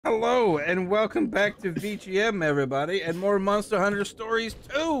Hello and welcome back to VGM, everybody, and more Monster Hunter stories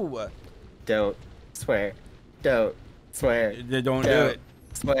too. Don't swear. Don't swear. Don't do it.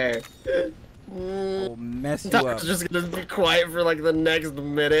 Swear. We'll mess you I'm up. just gonna be quiet for like the next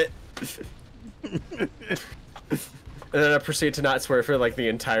minute. And then I proceed to not swear for like the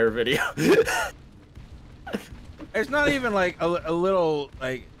entire video. It's not even like a little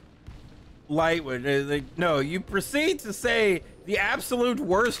like light with it. Like, no, you proceed to say the absolute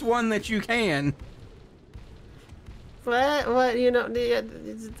worst one that you can. What? You know?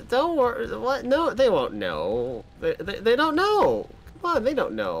 Don't worry. What? No, they won't know. They don't know. Come on, they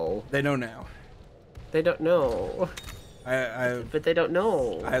don't know. They know now. They don't know. But they don't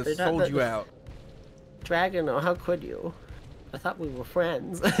know. I have sold you out. Dragon, how could you? I thought we were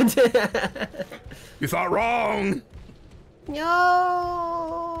friends. You thought wrong.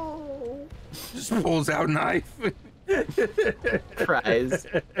 No. Just pulls out knife. Cries.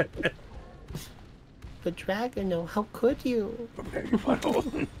 But Dragon, how could you? Prepare your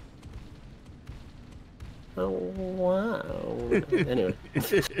butthole. Oh wow. Anyway.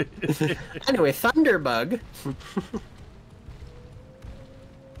 Anyway, Thunderbug.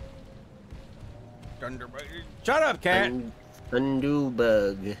 Thunderbug. Shut up, cat.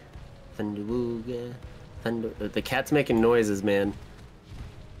 Thunderbug. Thunderbug. The cat's making noises, man.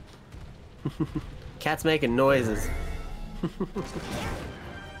 Cat's making noises.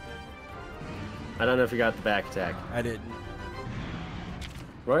 I don't know if you got the back attack. I didn't.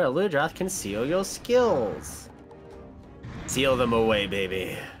 Royal Ludroth can seal your skills. Seal them away,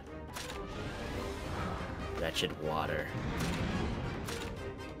 baby. Wretched water.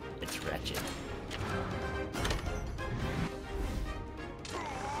 It's wretched.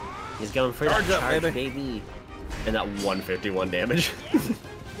 He's going for that charge, baby. And that 151 damage.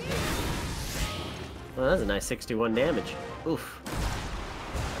 Well, that's a nice 61 damage. Oof.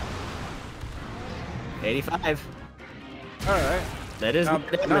 85. All right. That is not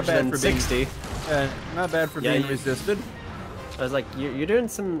not bad for 60. Not bad for being resisted. I was like, you're doing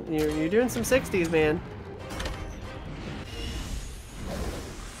some 60s, man.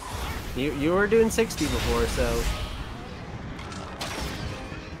 You were doing 60 before, so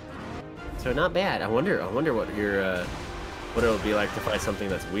not bad. I wonder what your what it'll be like to fight something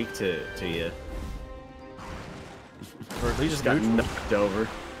that's weak to you. Or at least just got knocked over.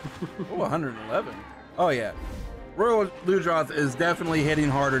 Oh, 111. Oh yeah. Royal Ludroth is definitely hitting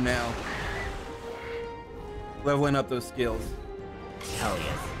harder now. Leveling up those skills. Hell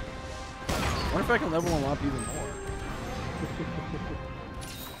yes. I wonder if I can level them up even more.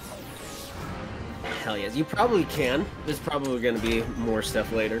 Hell yes. You probably can. There's probably going to be more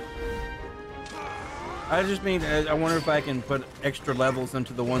stuff later. I just mean, I wonder if I can put extra levels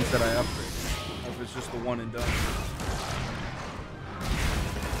into the ones that I upgrade. Or if it's just the one and done.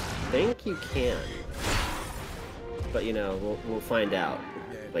 I think you can. But you know, we'll find out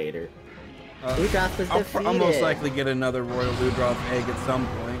later. Ludroth was defeated. I'll most likely get another Royal Ludroth egg at some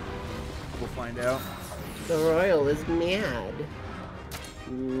point. We'll find out. The Royal is mad.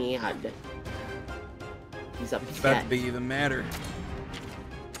 Mad. He's upset. It's about to be even madder.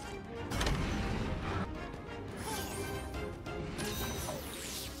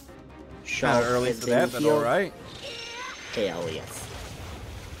 Not early for that, but alright. Hell yes.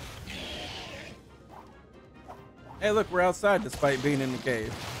 Hey, look, we're outside despite being in the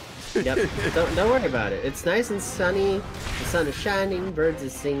cave. Yep. Don't worry about it. It's nice and sunny. The sun is shining. Birds are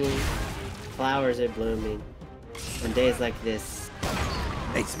singing. Flowers are blooming. On days like this,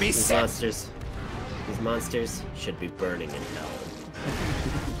 makes me these monsters should be burning in hell.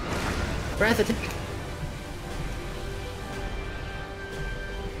 Breath attack.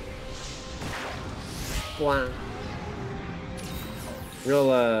 Wow.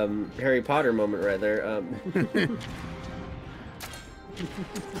 Real Harry Potter moment right there.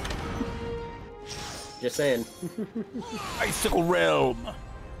 Just saying. Icicle Realm.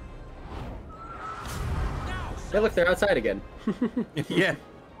 Hey, look, they're outside again. Yeah.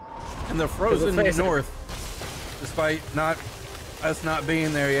 And the frozen north, despite us not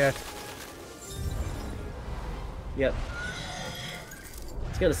being there yet. Yep. I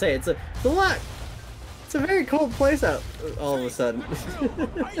was gonna say it's a lot. It's a very cold place out all of a sudden.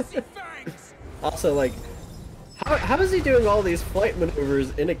 Also, like, how is he doing all these flight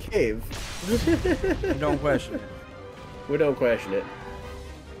maneuvers in a cave? We don't question it. We don't question it.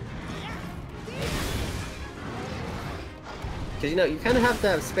 Because, you know, you kind of have to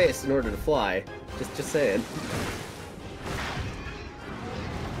have space in order to fly. Just saying.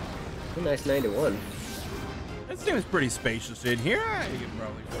 A nice 91. It seems pretty spacious in here. You can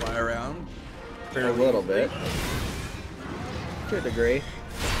probably fly around. A little bit. To a degree.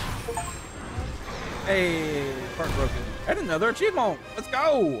 Hey, part broken. And another achievement. Let's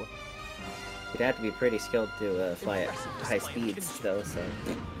go. You'd have to be pretty skilled to fly at high speeds, though. So.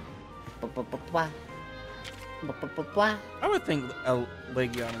 I would think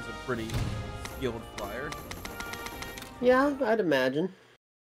Legion is a pretty skilled flyer. Yeah, I'd imagine.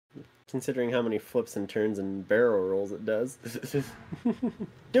 Considering how many flips and turns and barrel rolls it does.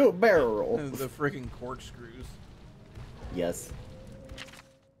 Do a barrel roll. The freaking corkscrews. Yes.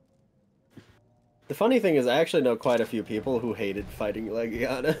 The funny thing is, I actually know quite a few people who hated fighting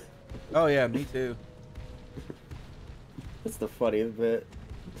Legiana. Oh yeah, me too. That's the funny bit.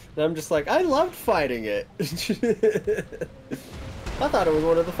 And I'm just like, I loved fighting it. I thought it was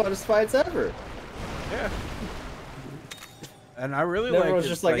one of the funnest fights ever. Yeah. And I really like everyone was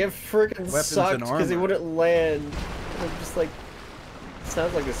just like, it freaking sucked because he wouldn't land. I'm just like,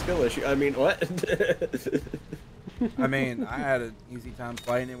 sounds like a skill issue. I mean, what? I mean, I had an easy time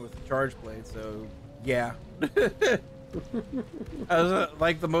fighting it with the charge blade, so yeah. That was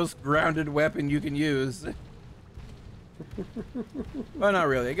like the most grounded weapon you can use. Well, not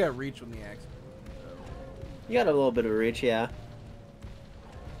really. I got reach on the axe. You got a little bit of reach, yeah.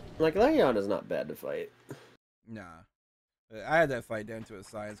 Like, Legion is not bad to fight. Nah. I had that fight down to a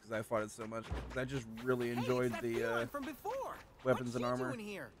science because I fought it so much. I just really enjoyed the weapons and armor.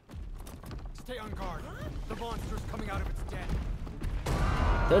 Stay on guard. The monster's coming out of its den.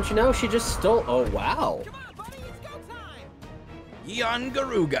 Don't you know she just stole? Oh wow! Come on, buddy, it's go time. Yon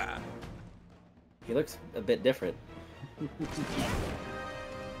Garuga. He looks a bit different.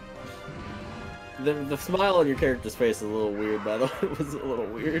 The smile on your character's face is a little weird, by the way. It was a little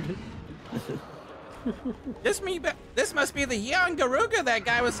weird. This must be the Yon Garuga that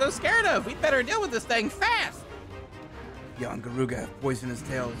guy was so scared of. We'd better deal with this thing fast. Yon Garuga have poisonous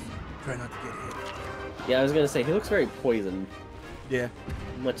tails. Try not to get hit. Yeah, I was gonna say he looks very poisoned. Yeah.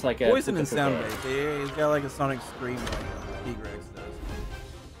 Much like a poison and sound base. He's got like a sonic scream like T-Rex does.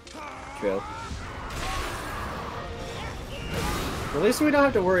 True. At least we don't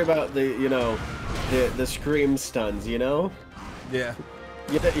have to worry about the, you know, the scream stuns, you know? Yeah.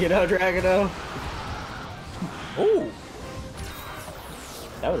 You know, Dragano? Ooh.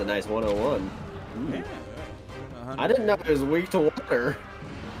 That was a nice 101. Yeah. I didn't know it was weak to water.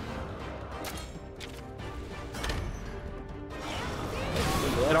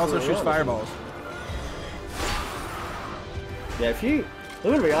 It also shoots fireballs. Yeah, if you... I'm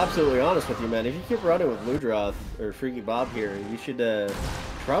gonna be absolutely honest with you, man. If you keep running with Ludroth or Freaky Bob here, you should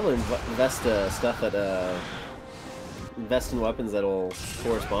probably invest stuff that invest in weapons that'll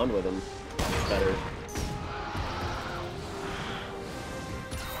correspond with him better.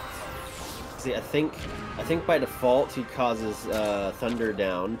 See, I think by default he causes thunder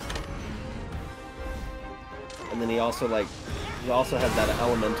down, and then he also has that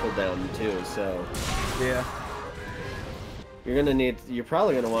elemental down too. So yeah. You're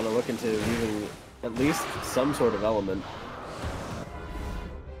probably gonna want to look into using at least some sort of element.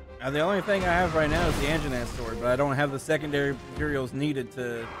 Now the only thing I have right now is the Anjanath sword, but I don't have the secondary materials needed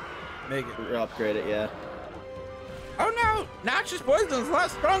to make it. Or upgrade it, yeah. Oh no! Noxious poison is a lot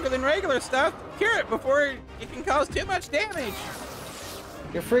stronger than regular stuff. Cure it before it can cause too much damage.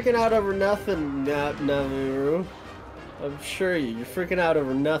 You're freaking out over nothing, Namiru. I'm sure you're freaking out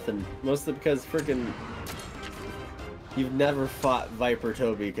over nothing. Mostly because freaking you've never fought Viper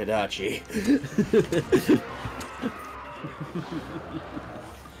Toby Kadachi.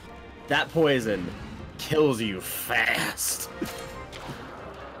 That poison kills you fast.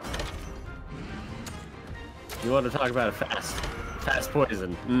 You want to talk about a fast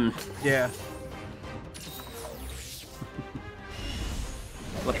poison? Yeah.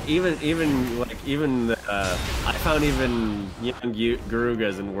 I found even young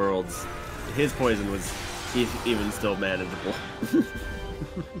Garugas in Worlds, his poison was even still manageable.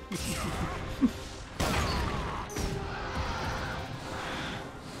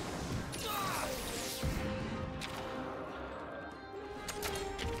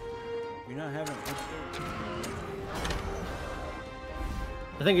 You're not having.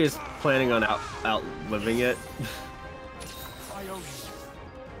 I think he was planning on outliving it.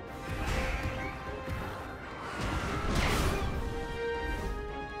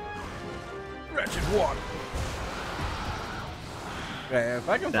 Wretched water. Yeah, if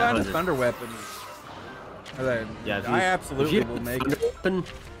I can find a thunder weapon, yeah, I absolutely will make it. Weapon,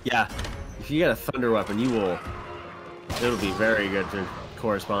 yeah, if you get a thunder weapon, it'll be very good to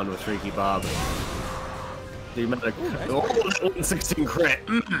correspond with Freaky Bob. The amount of 116 crit.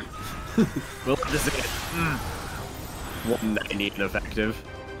 We'll just say 190 ineffective.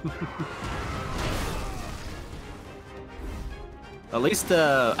 At least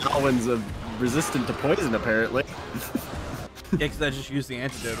Alwyn's resistant to poison, apparently. Yeah, because I just used the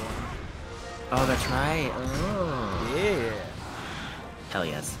antidote on him. Oh, that's right. Oh. Yeah. Hell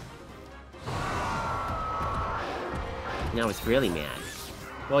yes. Now it's really mad.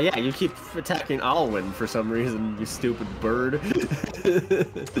 Well, yeah, you keep attacking Alwyn for some reason, you stupid bird.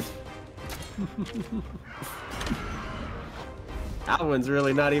 Alwyn's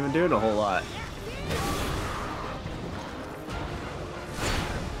really not even doing a whole lot.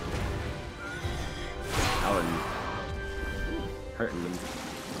 Alwyn hurting them.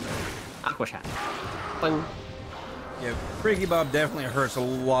 Aqua shot. Boing. Yeah, Freaky Bob definitely hurts a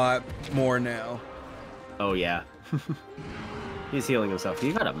lot more now. Oh yeah. He's healing himself.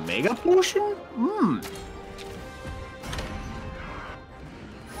 You got a mega potion? Mmm.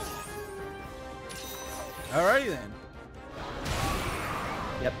 Alrighty then.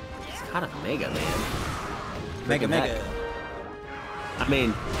 Yep. He's got a mega, man. Mega. I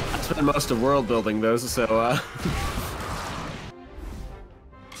mean, I spent most of world building those, so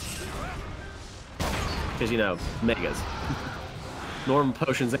because you know, megas. Normal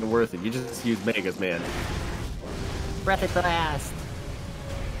potions ain't worth it. You just use megas, man. Breath blast.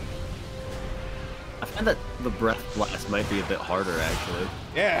 I find that the breath blast might be a bit harder, actually.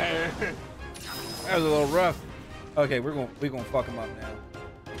 Yeah. That was a little rough. Okay, we're gonna fuck him up now.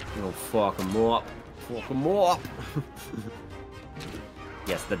 We're gonna fuck him up. Fuck him up.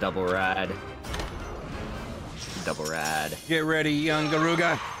 Yes, the double ride. Double ride. Get ready, young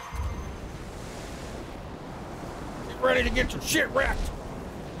Garuga. Get ready to get your shit wrecked.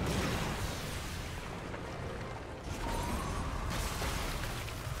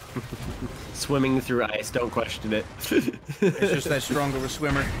 Swimming through ice, don't question it. It's just that strong of a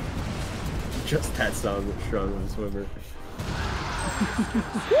swimmer. Just that strong of a swimmer.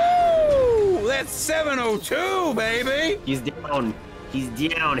 Woo! That's 702, baby! He's down. He's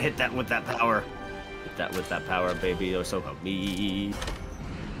down. Hit that with that power. Hit that with that power, baby. Oh, so help me.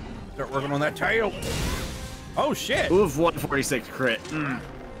 Start working on that tail. Oh, shit. Oof, 146 crit.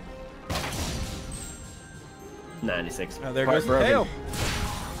 96. Now there goes the tail.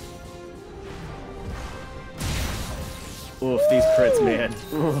 Oof, these crits, man.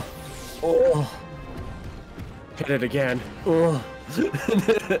 Oh. Hit it again. Oh.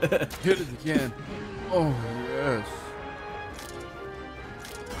 Hit it again. Oh, yes.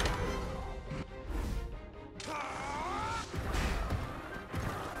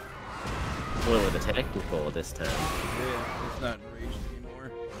 Well, with the technical this time. Yeah, it's not enraged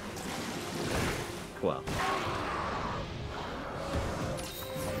anymore. Well.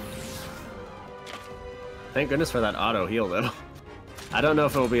 Thank goodness for that auto heal, though. I don't know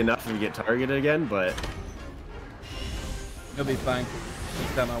if it'll be enough if you get targeted again, but... He'll be fine.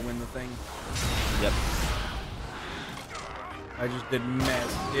 Next time I win the thing. Yep. I just did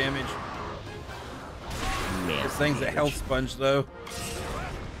massive damage. Man, This thing's a health sponge, though.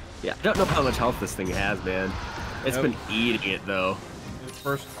 Yeah, I don't know how much health this thing has, man. It's been eating it, though. The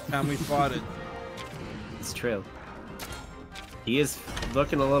first time we fought it. It's true. He is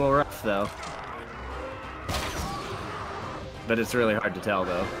looking a little rough, though. But it's really hard to tell,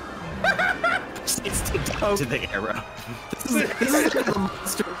 though. It's to the arrow. This is the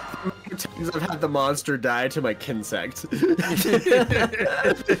monster. Times I've had the monster die to my Kinsect. Well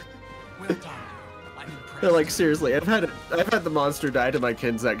done. I'm impressed. No, like seriously, I've had the monster die to my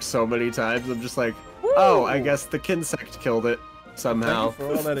Kinsect so many times. I'm just like, oh, I guess the Kinsect killed it somehow. Thank you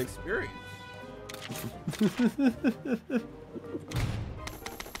for all that experience.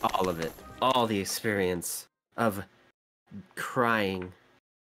 All of it, all the experience of crying.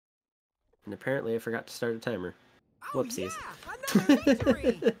 And apparently, I forgot to start a timer. Whoopsies. Oh, yeah, another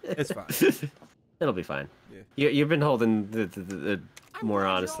victory. It's fine. It'll be fine. Yeah. You've been holding the more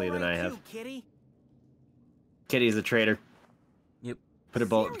honestly than I have. Kitty. Kitty's a traitor. Yep. Put a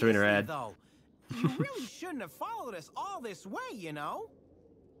bullet between her Seriously, head. though, you really shouldn't have followed us all this way, you know?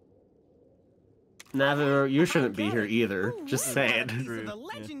 Never, you shouldn't be here Okay, either. who Just really saying. got a piece of True, the yeah.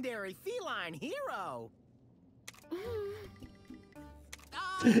 legendary feline hero.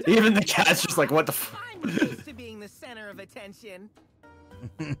 Even the cat's just like, what the f- I'm used to being the center of attention.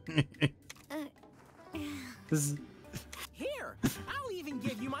 This is... Here, I'll even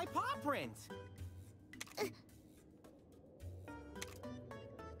give you my paw print.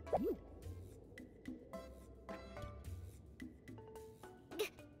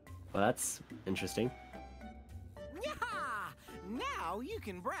 Well, that's interesting. Yeah! Now you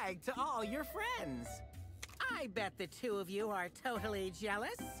can brag to all your friends. I bet the two of you are totally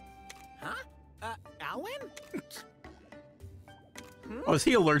jealous. Huh? Alwyn? Oh, is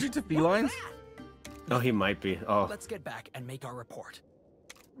he allergic to felines? Oh, he might be. Oh, Let's get back and make our report.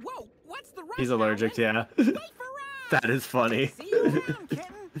 Whoa, what's the rush, he's allergic, Alvin? yeah. Wait for us! That is funny. See you around, kitten.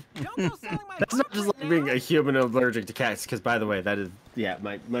 Don't go selling my That's not just book like right being now. a human allergic to cats, because by the way, that is, yeah,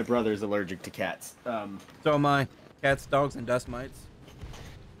 my brother's allergic to cats. So am I. Cats, dogs, and dust mites.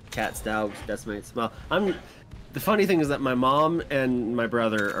 Cats, dogs, dust mites. Well, the funny thing is that my mom and my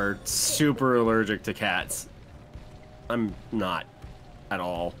brother are super allergic to cats. I'm not at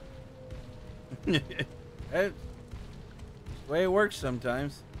all. That's the way it works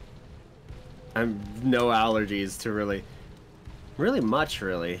sometimes. I'm no allergies to really much,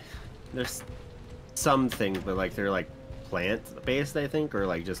 really. There's some things, but like they're like plant-based, I think, or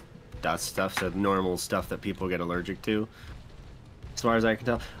like just dust stuff, so normal stuff that people get allergic to. As far as I can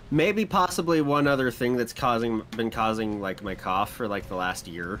tell, maybe possibly one other thing that's been causing like my cough for like the last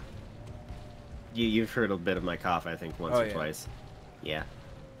year. You've heard a bit of my cough, I think, once or twice. Yeah,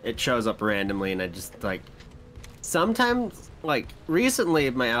 it shows up randomly, and I just like sometimes like recently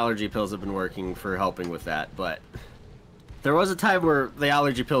my allergy pills have been working for helping with that, but there was a time where the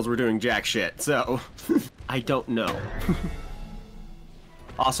allergy pills were doing jack shit, so I don't know.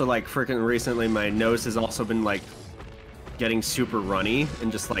 Also, like freaking recently, my nose has also been like getting super runny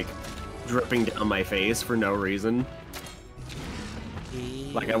and just like dripping down my face for no reason.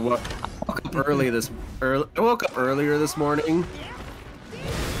 Like I woke up earlier this morning.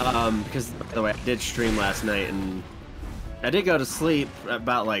 Because by the way, I did stream last night and I did go to sleep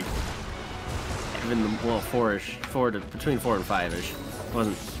about like even between 4 and 5ish.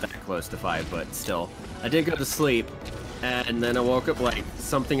 Wasn't that close to 5, but still, I did go to sleep, and then I woke up like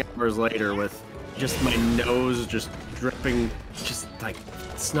something hours later with just my nose just dripping, just like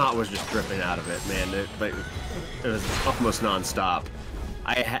snot was just dripping out of it, man. It was almost non-stop.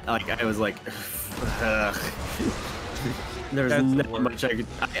 I was like, ugh. There was not much I could.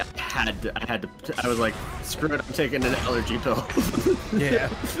 I was like, screw it, I'm taking an allergy pill. Yeah.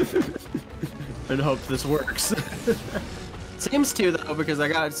 And hope this works. Seems to though, because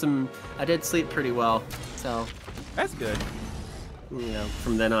I did sleep pretty well, so. That's good. You know,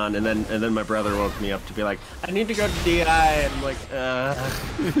 from then on, and then my brother woke me up to be like, I need to go to DI, and I'm like,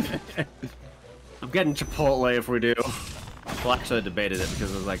 I'm getting Chipotle if we do. Well, actually, I debated it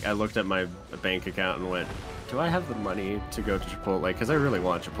because I looked at my bank account and went, do I have the money to go to Chipotle? Because I really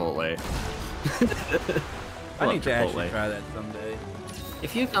want Chipotle. I need to actually try that someday.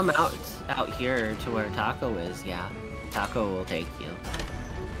 If you come out here to where Taco is, yeah, Taco will take you.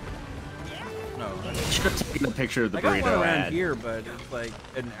 No, I should have taken a picture of the I got burrito one around ad. here, but it's like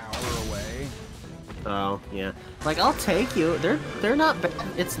an hour away. Oh yeah, like I'll take you. They're not bad.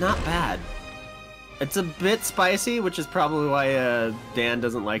 It's not bad. It's a bit spicy, which is probably why Dan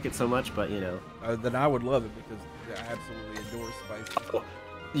doesn't like it so much. But you know, Then I would love it because I absolutely adore spicy. Oh,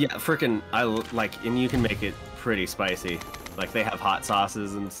 yeah, frickin' and you can make it pretty spicy. Like they have hot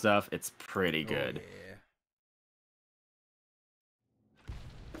sauces and stuff. It's pretty good. Oh,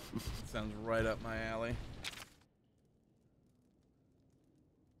 yeah. Sounds right up my alley.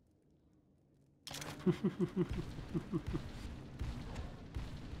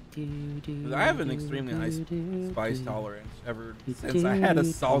 I have an extremely high spice tolerance ever since I had a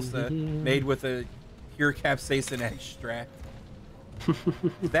salsa made with a pure capsaicin extract.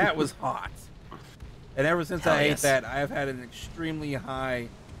 That was hot. And ever since I ate that, I have had an extremely high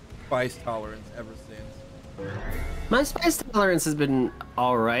spice tolerance ever since. My spice tolerance has been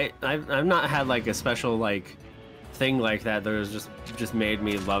all right. I've not had like a special like thing like that that was just made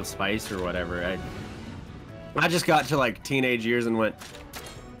me love spice or whatever. I just got to like teenage years and went,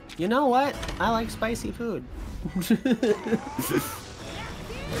 you know what? I like spicy food.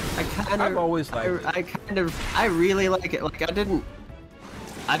 I've always liked it. I really like it. Like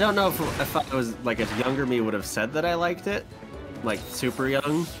I don't know if I was like a younger me would have said that I liked it, like super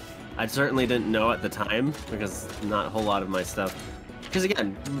young. I certainly didn't know at the time because not a whole lot of my stuff. Because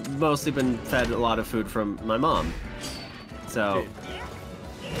again, mostly been fed a lot of food from my mom. So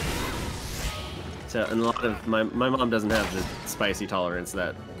and a lot of my mom doesn't have the spicy tolerance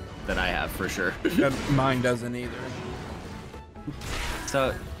that I have for sure. Mine doesn't either.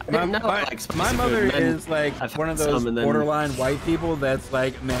 So my mother is like one of those borderline white people that's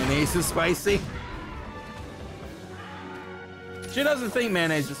like mayonnaise is spicy. She doesn't think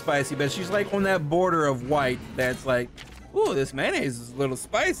mayonnaise is spicy, but she's like on that border of white that's like, ooh, this mayonnaise is a little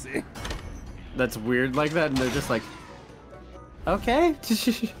spicy. That's weird like that, and they're just like, okay.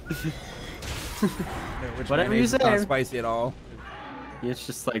 Whatever you say. Not spicy at all. It's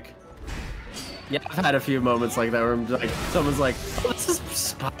just like, yeah, I've had a few moments like that where I'm like, someone's like, oh, this is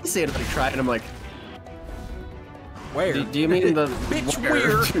spicy, and I try it, and I'm like, where? Do you mean the bitch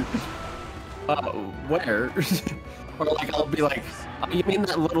where? Where? Or like I'll be like, oh, you mean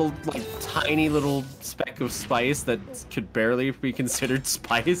that little like tiny little speck of spice that could barely be considered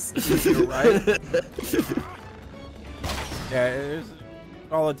spice? You're right. Yeah, it's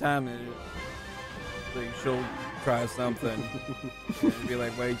all the time. Like she'll try something and it'll be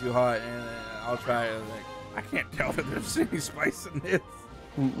like way too hot, and I'll try it. Like, I can't tell that there's any spice in this.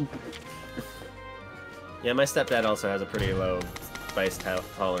 Yeah, my stepdad also has a pretty low spice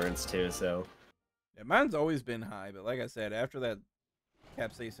tolerance too, so. Yeah, mine's always been high, but like I said, after that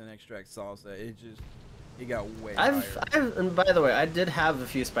capsaicin extract salsa, it got way higher. And by the way, I did have a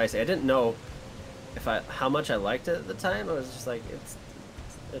few spicy. I didn't know how much I liked it at the time. I was just like,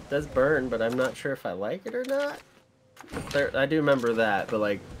 it does burn, but I'm not sure if I like it or not. I do remember that, but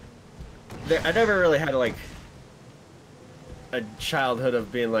like, I never really had like a childhood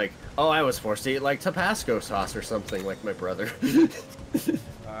of being like, oh, I was forced to eat like Tabasco sauce or something like my brother.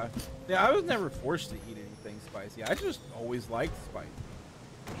 Yeah, I was never forced to eat anything spicy. I just always liked spice.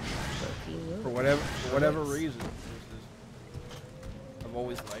 For whatever reason. I've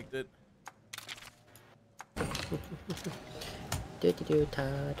always liked it.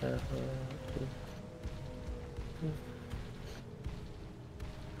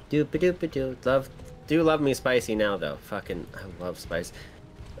 Love me spicy now though. Fucking, I love spice.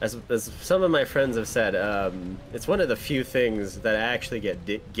 As some of my friends have said, it's one of the few things that I actually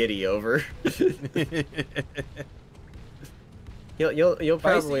get giddy over. You'll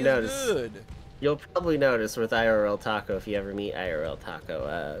probably notice. Good. You'll probably notice with IRL Taco if you ever meet IRL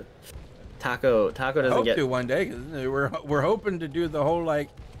Taco. Taco doesn't get. To one day, cause we're hoping to do the whole like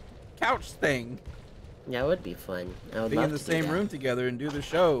couch thing. Yeah, it would be fun. I would be love in the to do same that. room together and do the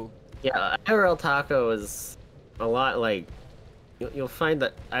show. Yeah, IRL Taco is a lot like. You'll find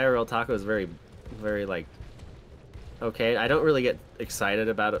that IRL Taco is very, very like. Okay, I don't really get excited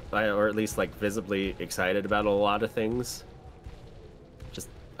about it, or at least like visibly excited about a lot of things.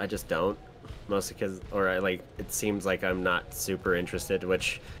 I just don't. Mostly because, it seems like I'm not super interested,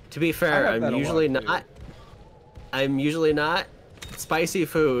 which, to be fair, I'm usually not. I'm usually not. Spicy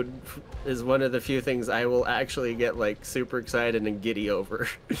food is one of the few things I will actually get, like, super excited and giddy over.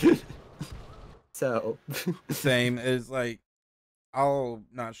 So. Same as, like, I'll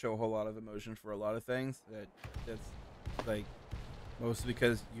not show a whole lot of emotion for a lot of things. That's, like, mostly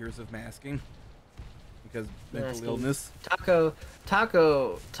because years of masking. Because mental illness. Taco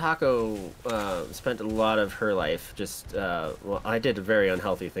spent a lot of her life just, well, I did a very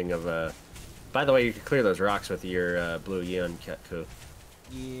unhealthy thing of, by the way, you could clear those rocks with your, blue Yeon Ketku.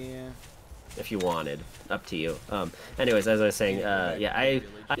 Yeah. If you wanted. Up to you. Anyways, as I was saying, yeah, I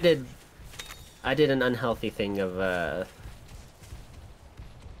did an unhealthy thing of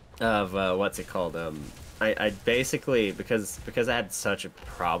what's it called, I basically, because I had such a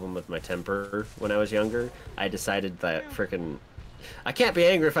problem with my temper when I was younger, I decided that frickin' I can't be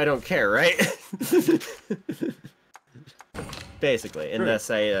angry if I don't care, right? Basically, and thus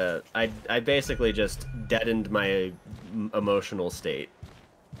I basically just deadened my emotional state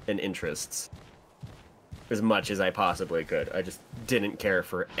and interests as much as I possibly could. I just didn't care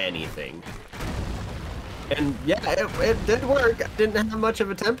for anything. And yeah, it did work. I didn't have much of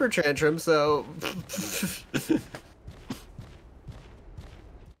a temper tantrum, so.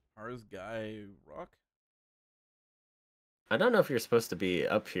 Ours guy Rock? I don't know if you're supposed to be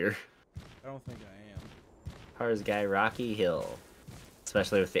up here. I don't think I am. Ours guy Rocky Hill,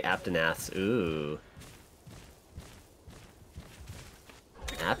 especially with the Aptonaths. Ooh,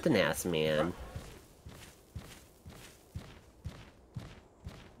 Aptonaths, man.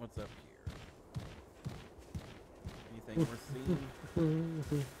 What's up here? Anything worth seeing?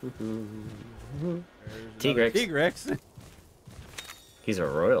 T-Rex. T-Rex. He's a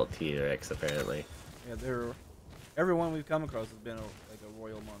royal T-Rex, apparently. Yeah, everyone we've come across has been like a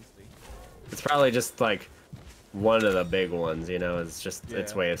royal monster. It's probably just like one of the big ones, you know. It's just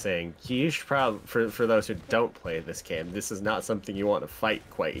its way of saying you should probably, for those who don't play this game, this is not something you want to fight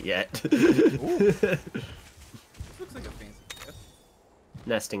quite yet. This looks like a fancy gift.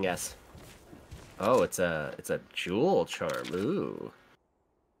 Nesting S. Oh, it's a jewel charm. Ooh.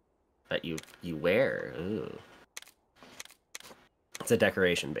 That you wear. Ooh. It's a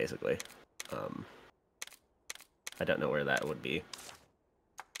decoration, basically. I don't know where that would be.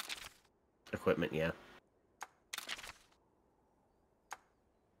 Equipment, yeah.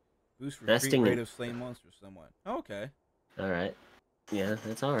 Boost for Nesting rate of slain monsters somewhat. Oh, okay. Alright. Yeah,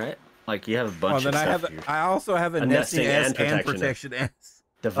 that's alright. Like, you have a bunch of then stuff. I also have a nesting S and protection S.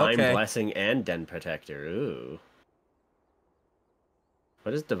 Divine Blessing and Den Protector. Ooh.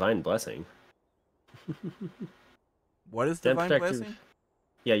 What is Divine Blessing? What is Divine Blessing?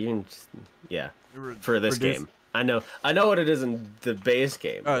 Yeah, you can. Yeah, Re- for this reduce- game. I know what it is in the base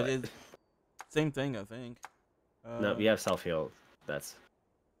game. Oh, but- it's same thing, I think. No, you have self heal. That's.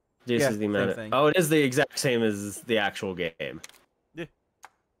 Yeah, Reduces the amount same of. thing. Oh, it is the exact same as the actual game. Yeah.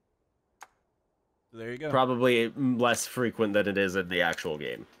 So there you go. Probably less frequent than it is in the actual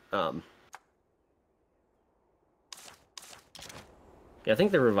game. Yeah, I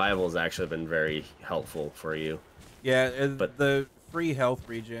think the revival has actually been very helpful for you. Yeah, but the free health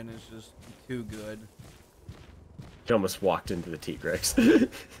regen is just too good. You almost walked into the T-Rex.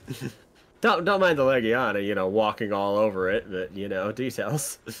 don't mind the Legiana, you know, walking all over it, but you know,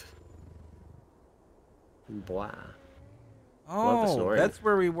 details. Blah. Love the Oh, snoring. that's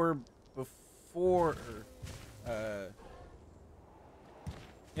where we were before.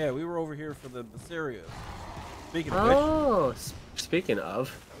 Yeah, we were over here for the Basarios. Speaking of which, Oh, speaking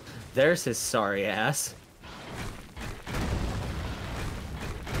of, there's his sorry ass.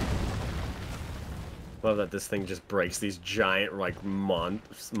 Love that this thing just breaks these giant, like,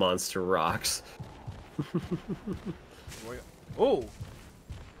 monster rocks. oh,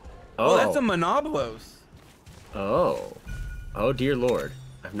 that's a Monoblos. Oh dear lord.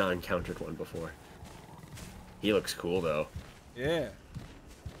 I've not encountered one before. He looks cool, though. Yeah.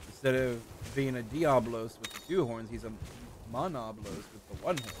 Instead of being a Diablos with the 2 horns, he's a Monoblos with the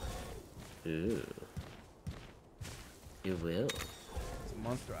 1 horn. Ooh. You will. It's a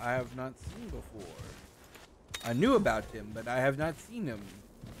monster I have not seen before. I knew about him, but I have not seen him.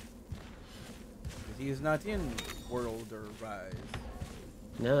 Because he is not in World or Rise.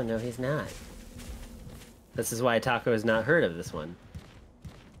 No, he's not. This is why Taco has not heard of this one.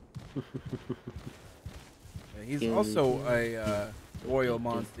 Yeah, he's also a Royal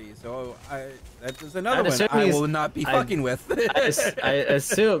Monster, so that is another one I will not be fucking with. I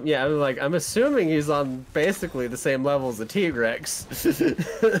assume, yeah, I'm assuming he's on basically the same level as the T-Rex.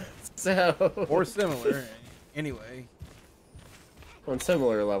 So. Or similar, anyway. On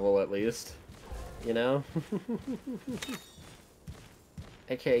similar level, at least. You know?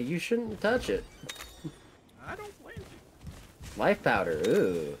 Okay, you shouldn't touch it. I don't plan to. Life powder,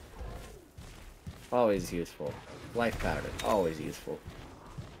 ooh. Always useful. Life powder, always useful.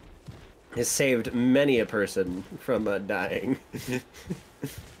 Has saved many a person from dying.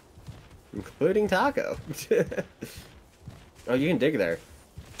 Including Taco. Oh, you can dig there.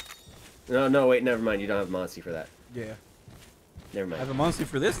 No, wait, never mind. You don't have Monty for that. Yeah. Never I mind. have a monster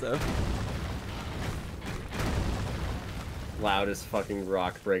for this, though. Loudest fucking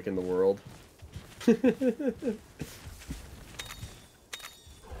rock break in the world.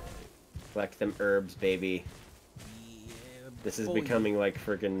 Collect them herbs, baby. Yeah, This is boy. becoming like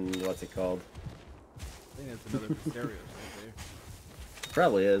friggin' what's it called? I think that's another Mysterios right there.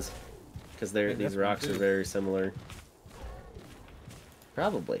 Probably is, because Yeah, these that's one rocks are too. very similar.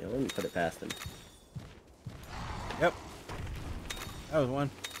 Probably. I wouldn't put it past them. Yep. That was one.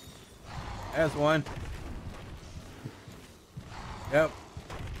 That's one. Yep.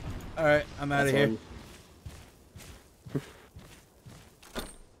 Alright, I'm out of here. One.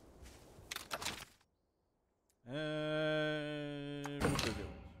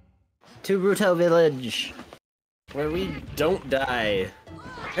 To Ruto Village, where we don't die.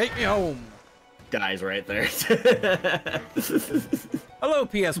 Take me home. Guys, right there. Hello,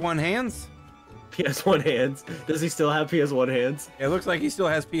 PS1 hands. PS1 hands. Does he still have PS1 hands? It looks like he still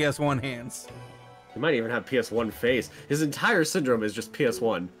has PS1 hands. He might even have PS1 face. His entire syndrome is just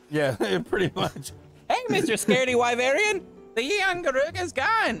PS1. Yeah, pretty much. Hey, Mr. Scaredy Wyverian. The young Garug is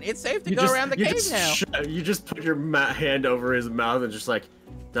gone. It's safe to go around the cave now. You just put your hand over his mouth and just like,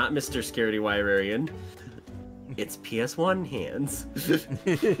 not Mr. Scaredy Wyverian. It's PS1 hands.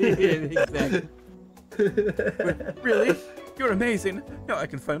 Exactly. Really? You're amazing. Now I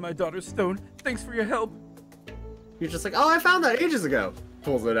can find my daughter's stone. Thanks for your help. You're just like, oh, I found that ages ago.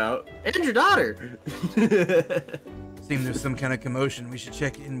 Pulls it out. And your daughter. Seems there's some kind of commotion. We should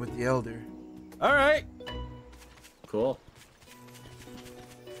check in with the elder. All right. Cool.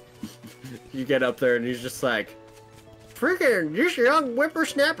 You get up there and he's just like, freaking, this young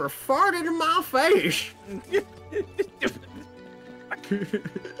whippersnapper farted in my face.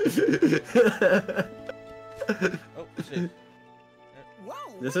 Oh, shit. Whoa,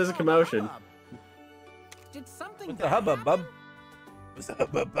 This is a commotion. hubbub. Did something What's the hubbub, bub? What's the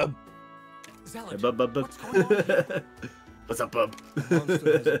hubbub, bub? Hey, bub, bub, bub. What's going on here? What's up, bub?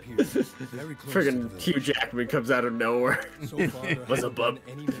 Monster has appeared very close to the Friggin' village. Hugh Jackman comes out of nowhere. So far, there What's haven't up, bub?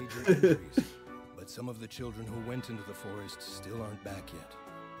 been any major injuries, but some of the children who went into the forest still aren't back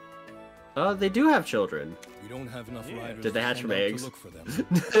yet. They do have children. We don't have enough riders Did they to hatch send from out to eggs? look for them.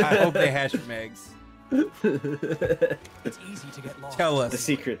 I hope they hatch from eggs. It's easy to get lost. Tell us. The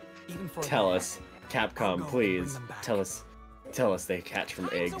secret. Even for a Tell bear. us, I'll Capcom, go and please. bring them back. Tell us they hatch from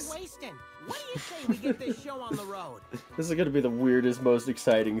Time's eggs. a-wasting. What do you say we get this show on the road? This is gonna be the weirdest, most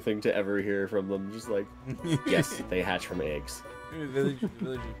exciting thing to ever hear from them. Just like, yes, they hatch from eggs. Village of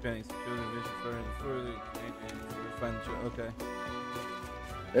pennies. Okay.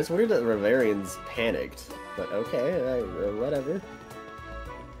 It's weird that the Bavarians panicked, but okay, whatever.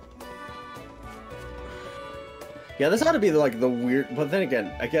 Yeah, this ought to be like the weird. But then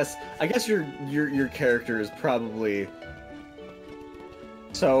again, I guess your character is probably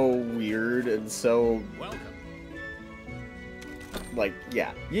so weird and so like,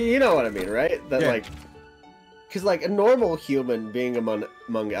 yeah, you know what I mean, right? That like, because like a normal human being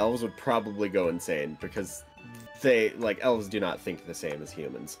among elves would probably go insane because they like elves do not think the same as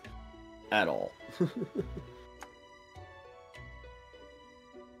humans at all.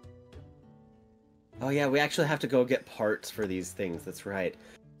 Oh yeah, we actually have to go get parts for these things. That's right.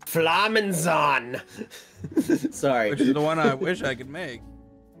 Flamenzon. Sorry. Which is the one I wish I could make.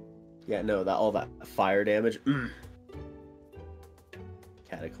 Yeah, no, that all that fire damage.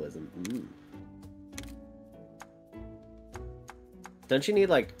 Cataclysm. Don't you need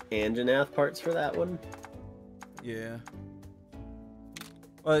like Anjanath parts for that one? Yeah.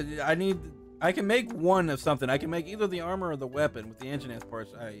 Well, I can make one of something. I can make either the armor or the weapon with the Anjanath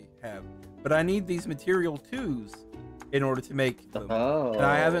parts I have. But I need these material twos in order to make them. Oh. And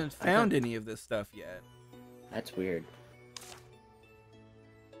I haven't found any of this stuff yet. That's weird.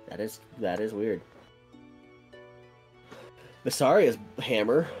 That is weird. Visaria's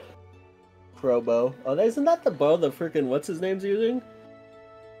hammer. Crowbow. Oh, isn't that the bow the freaking what's his name's using?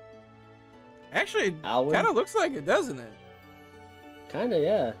 Actually, Alwyn? kind of looks like it, doesn't it? Kinda,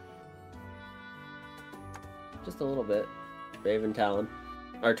 yeah. Just a little bit. Raven Talon.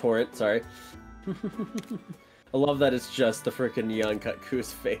 Or Torrent, sorry. I love that it's just the freaking young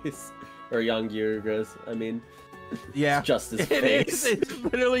Kutku's face. Or young Gyurga's, I mean. Yeah. It's just his It face. is. It's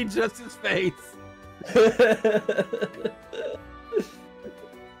literally just his face. It's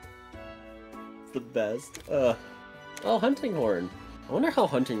the best. Oh, Hunting Horn. I wonder how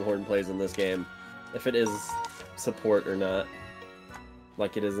Hunting Horn plays in this game. If it is support or not.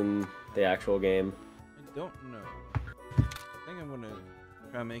 Like it is in the actual game. I don't know. I think I'm gonna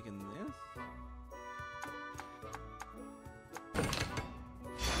try making this.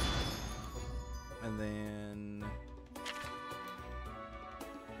 And then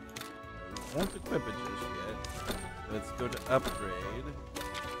I won't equip it just yet. Let's go to upgrade.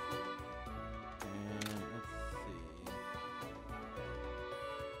 And let's see.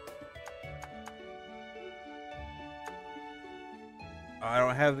 Oh, I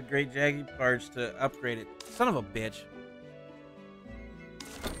don't have the great jaggy parts to upgrade it. Son of a bitch.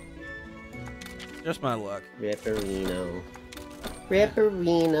 Just my luck. Ripperino.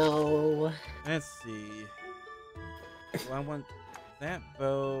 Ripperino. Let's see. Do I want that bow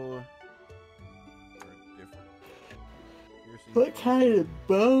or a different? Piercing What bow, kind of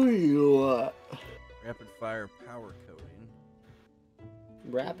bow you want? rapid fire power coating.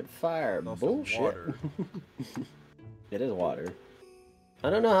 Rapid fire It's also bullshit. water. It is water. I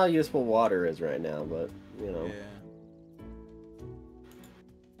don't know how useful water is right now, but you know. Yeah.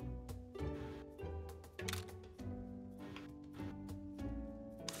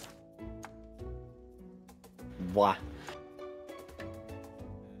 Wah.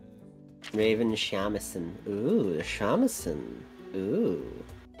 Raven Shamisen. Ooh, the Shamisen. Ooh.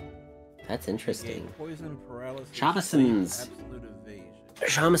 That's interesting. Gain poison, paralysis, Shamisens. absolute evasion.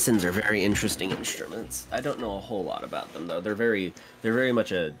 Shamisens are very interesting instruments. I don't know a whole lot about them though. They're very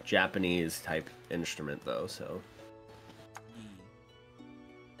much a Japanese type instrument though, so.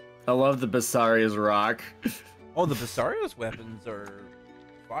 I love the Basaria's rock. Oh, the Basarios weapons are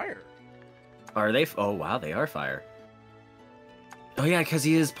fire. Are they? Oh wow, they are fire. Oh yeah, because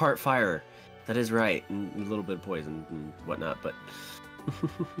he is part fire. That is right. And a little bit of poison and whatnot, but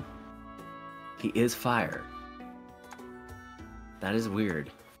he is fire. That is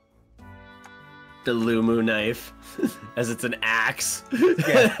weird. The Lumu knife, as it's an axe.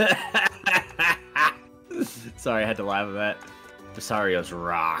 Yeah. Sorry, I had to laugh at that. Basario's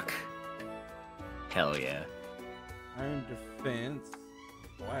rock. Hell yeah. Iron defense,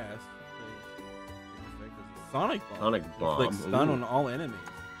 blast, sonic bomb. Sonic bomb. Inflict stun Ooh. on all enemies.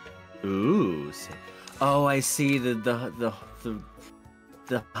 Ooh. Oh, I see. The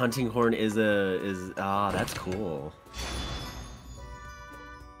hunting horn is that's cool.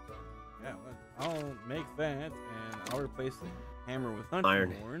 Yeah, I'll make that, and I'll replace the hammer with hunting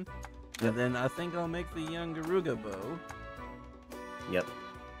Iron. horn. Yep. And then I think I'll make the young Garuga bow. Yep.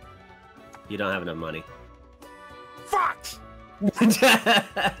 You don't have enough money. Fuck!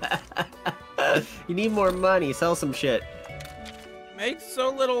 You need more money. Sell some shit. Make so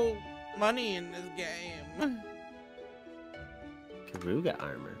little money in this game. Karuga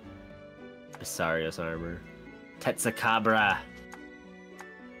armor. Asarius armor. Tetsukabra.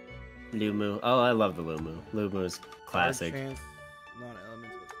 Lumu. Oh, I love the Lumu. Lumu is classic.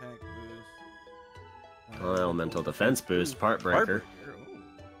 Non-elemental attack boost. Non-elemental defense boost. Part breaker.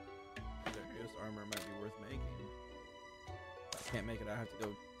 Asarius armor might be worth making. If I can't make it, I have to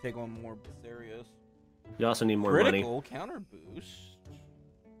go take on more Asarius. You also need more Critical money. counter boost.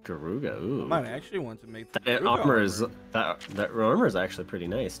 Garuga. Ooh. I might actually want to make the That Garuga armor is that armor is actually pretty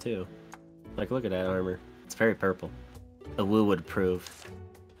nice too. Like, look at that armor. It's very purple. A woo would approve.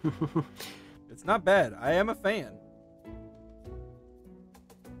 It's not bad. I am a fan.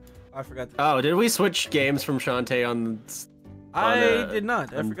 I forgot. Oh, did we switch games from Shantae on? I did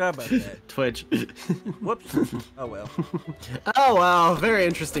not. I forgot about that. Twitch. Whoops. Oh well. Oh wow, very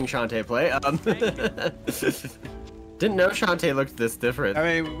interesting Shantae play. Didn't know Shantae looked this different.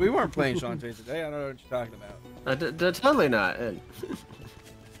 I mean, we weren't playing Shantae today. I don't know what you're talking about. Totally not.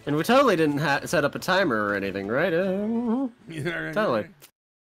 And we totally didn't set up a timer or anything, right? Totally.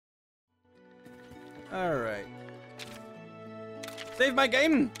 Alright. Save my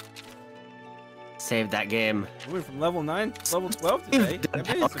game! Save that game. We went from level 9 to level 12 today. Dead I made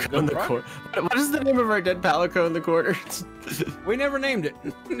some Palico good in the progress. corner. What is the name of our dead Palico in the corner? We never named it.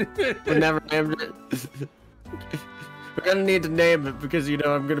 We never named it. We're gonna need to name it because, you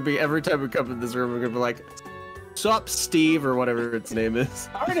know, I'm gonna be, every time we come in this room, we're gonna be like, sup, Steve, or whatever its name is.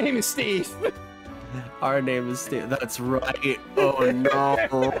 Our name is Steve. Our name is Steve. That's right. Oh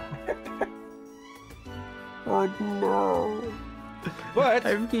no. Oh no. But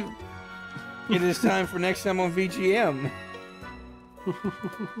I keep... it is time for next time on VGM.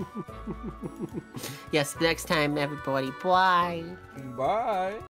 Yes, next time, everybody. Bye. Bye.